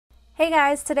Hey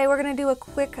guys, today we're going to do a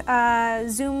quick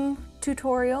Zoom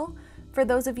tutorial. For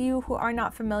those of you who are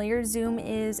not familiar, Zoom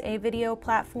is a video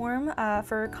platform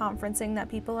for conferencing that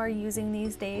people are using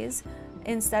these days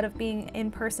instead of being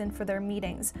in person for their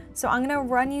meetings. So I'm going to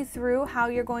run you through how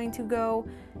you're going to go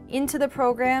into the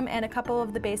program and a couple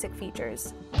of the basic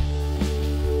features.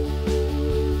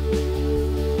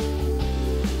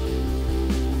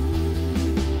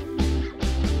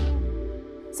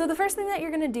 So the first thing that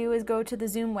you're going to do is go to the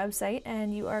Zoom website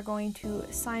and you are going to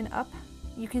sign up.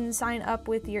 You can sign up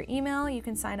with your email, you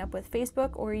can sign up with Facebook,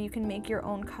 or you can make your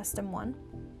own custom one.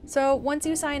 So once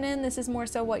you sign in, this is more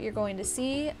so what you're going to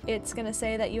see. It's going to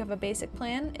say that you have a basic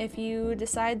plan. If you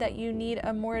decide that you need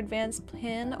a more advanced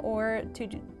plan or to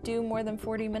do more than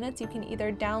 40 minutes, you can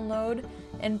either download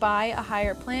and buy a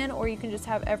higher plan, or you can just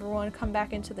have everyone come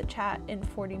back into the chat in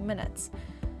 40 minutes.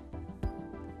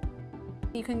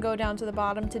 You can go down to the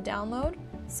bottom to download.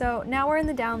 So now we're in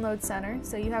the download center,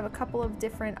 so you have a couple of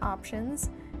different options.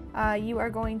 You are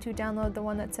going to download the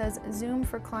one that says Zoom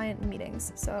for client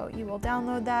meetings. So you will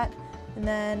download that, and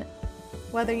then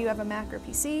whether you have a Mac or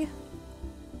PC,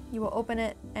 you will open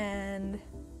it and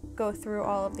go through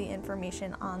all of the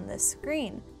information on this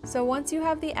screen. So once you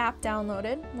have the app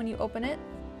downloaded, when you open it,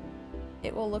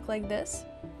 it will look like this.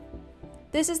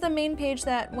 This is the main page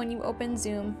that when you open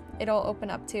Zoom, it'll open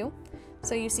up to.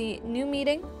 So you see new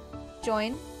meeting,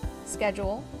 join,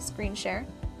 schedule, screen share,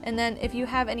 and then if you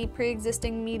have any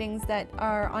pre-existing meetings that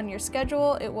are on your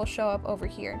schedule, it will show up over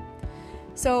here.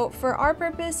 So for our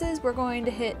purposes, we're going to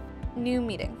hit new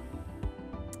meeting.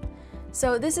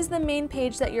 So this is the main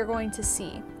page that you're going to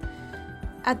see.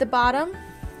 At the bottom,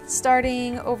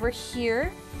 starting over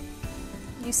here,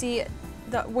 you see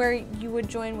where you would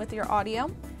join with your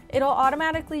audio. It'll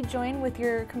automatically join with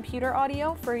your computer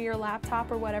audio for your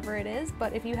laptop or whatever it is,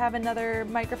 but if you have another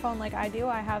microphone like I do,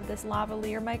 I have this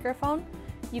lavalier microphone,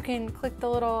 you can click the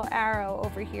little arrow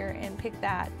over here and pick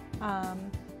that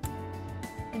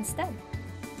instead.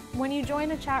 When you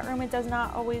join a chat room, it does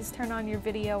not always turn on your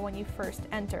video when you first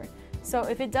enter. So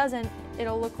if it doesn't,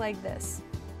 it'll look like this.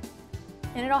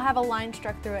 And it'll have a line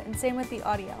struck through it, and same with the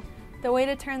audio. The way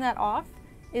to turn that off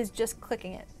is just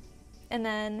clicking it, and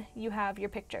then you have your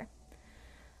picture.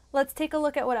 Let's take a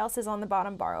look at what else is on the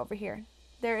bottom bar over here.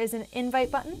 There is an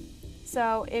invite button.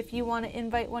 So if you want to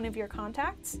invite one of your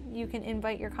contacts, you can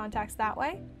invite your contacts that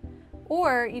way,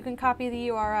 or you can copy the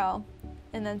URL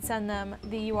and then send them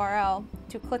the URL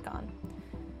to click on.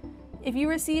 If you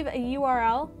receive a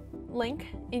URL link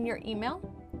in your email,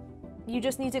 you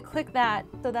just need to click that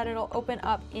so that it'll open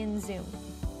up in Zoom.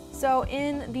 So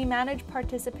in the Manage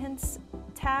Participants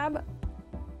tab,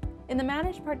 in the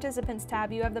Manage Participants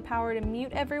tab, you have the power to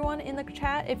mute everyone in the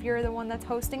chat if you're the one that's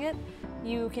hosting it.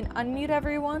 You can unmute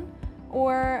everyone,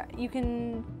 or you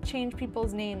can change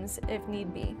people's names if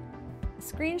need be.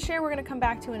 Screen share we're going to come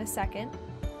back to in a second.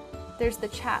 There's the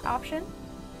chat option,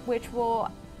 which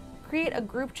will create a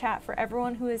group chat for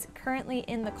everyone who is currently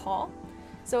in the call.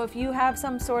 So if you have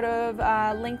some sort of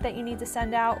link that you need to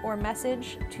send out or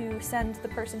message to send the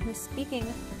person who's speaking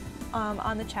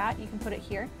on the chat, you can put it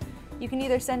here. You can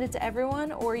either send it to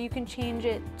everyone, or you can change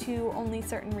it to only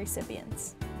certain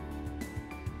recipients.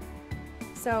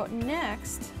 So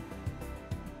next,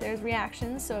 there's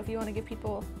reactions. So if you want to give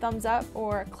people thumbs up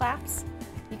or claps,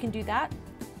 you can do that.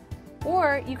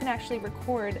 Or you can actually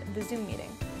record the Zoom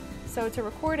meeting. So to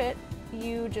record it,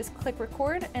 you just click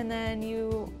record, and then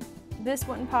this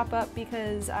wouldn't pop up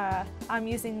because I'm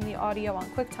using the audio on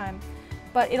QuickTime,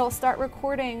 but it'll start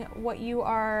recording what you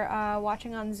are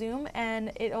watching on Zoom,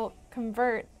 and it'll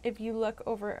convert, if you look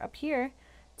over up here,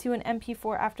 to an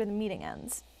MP4 after the meeting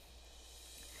ends.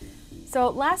 So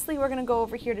lastly, we're going to go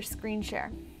over here to screen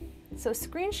share. So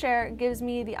screen share gives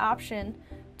me the option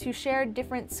to share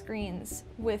different screens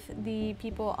with the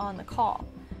people on the call.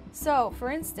 So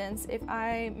for instance, if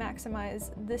I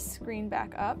maximize this screen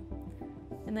back up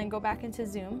and then go back into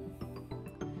Zoom,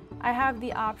 I have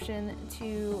the option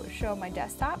to show my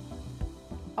desktop,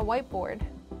 a whiteboard,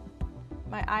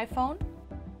 my iPhone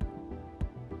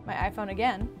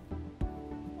again,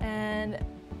 and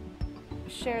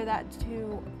share that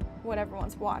to what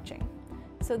everyone's watching.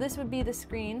 So this would be the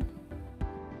screen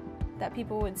that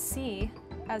people would see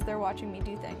as they're watching me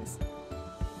do things.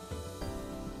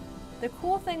 The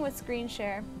cool thing with screen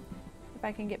share, if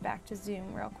I can get back to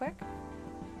Zoom real quick,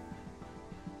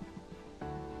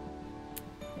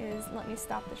 is, let me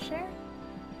stop the share.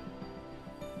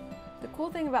 The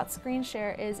cool thing about screen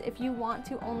share is if you want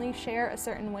to only share a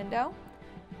certain window,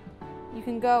 you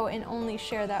can go and only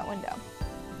share that window.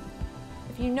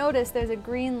 If you notice, there's a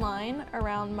green line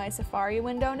around my Safari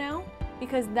window now,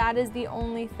 because that is the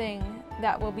only thing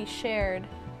that will be shared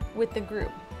with the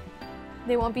group.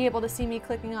 They won't be able to see me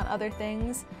clicking on other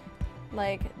things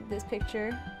like this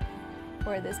picture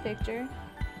or this picture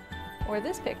or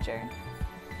this picture,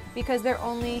 because they're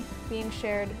only being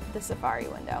shared the Safari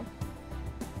window.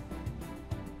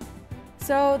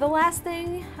 So the last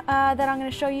thing that I'm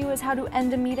going to show you is how to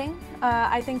end a meeting.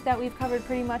 I think that we've covered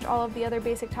pretty much all of the other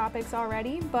basic topics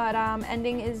already, but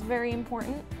ending is very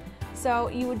important. So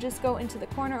you would just go into the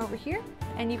corner over here,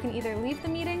 and you can either leave the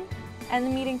meeting, end the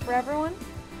meeting for everyone,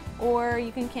 or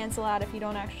you can cancel out if you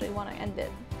don't actually want to end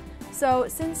it. So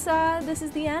since this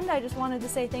is the end, I just wanted to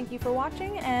say thank you for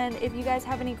watching, and if you guys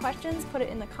have any questions, put it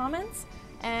in the comments,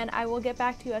 and I will get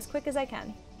back to you as quick as I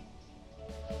can.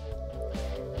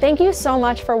 Thank you so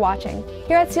much for watching.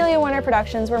 Here at Celia Warner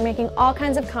Productions, we're making all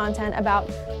kinds of content about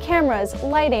cameras,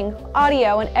 lighting,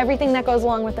 audio, and everything that goes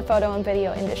along with the photo and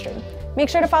video industry. Make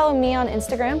sure to follow me on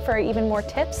Instagram for even more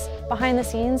tips behind the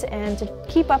scenes and to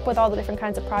keep up with all the different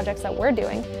kinds of projects that we're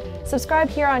doing. Subscribe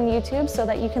here on YouTube so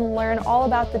that you can learn all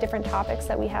about the different topics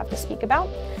that we have to speak about.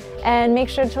 And make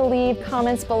sure to leave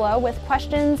comments below with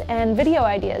questions and video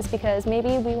ideas, because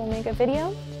maybe we will make a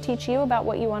video to teach you about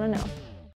what you want to know.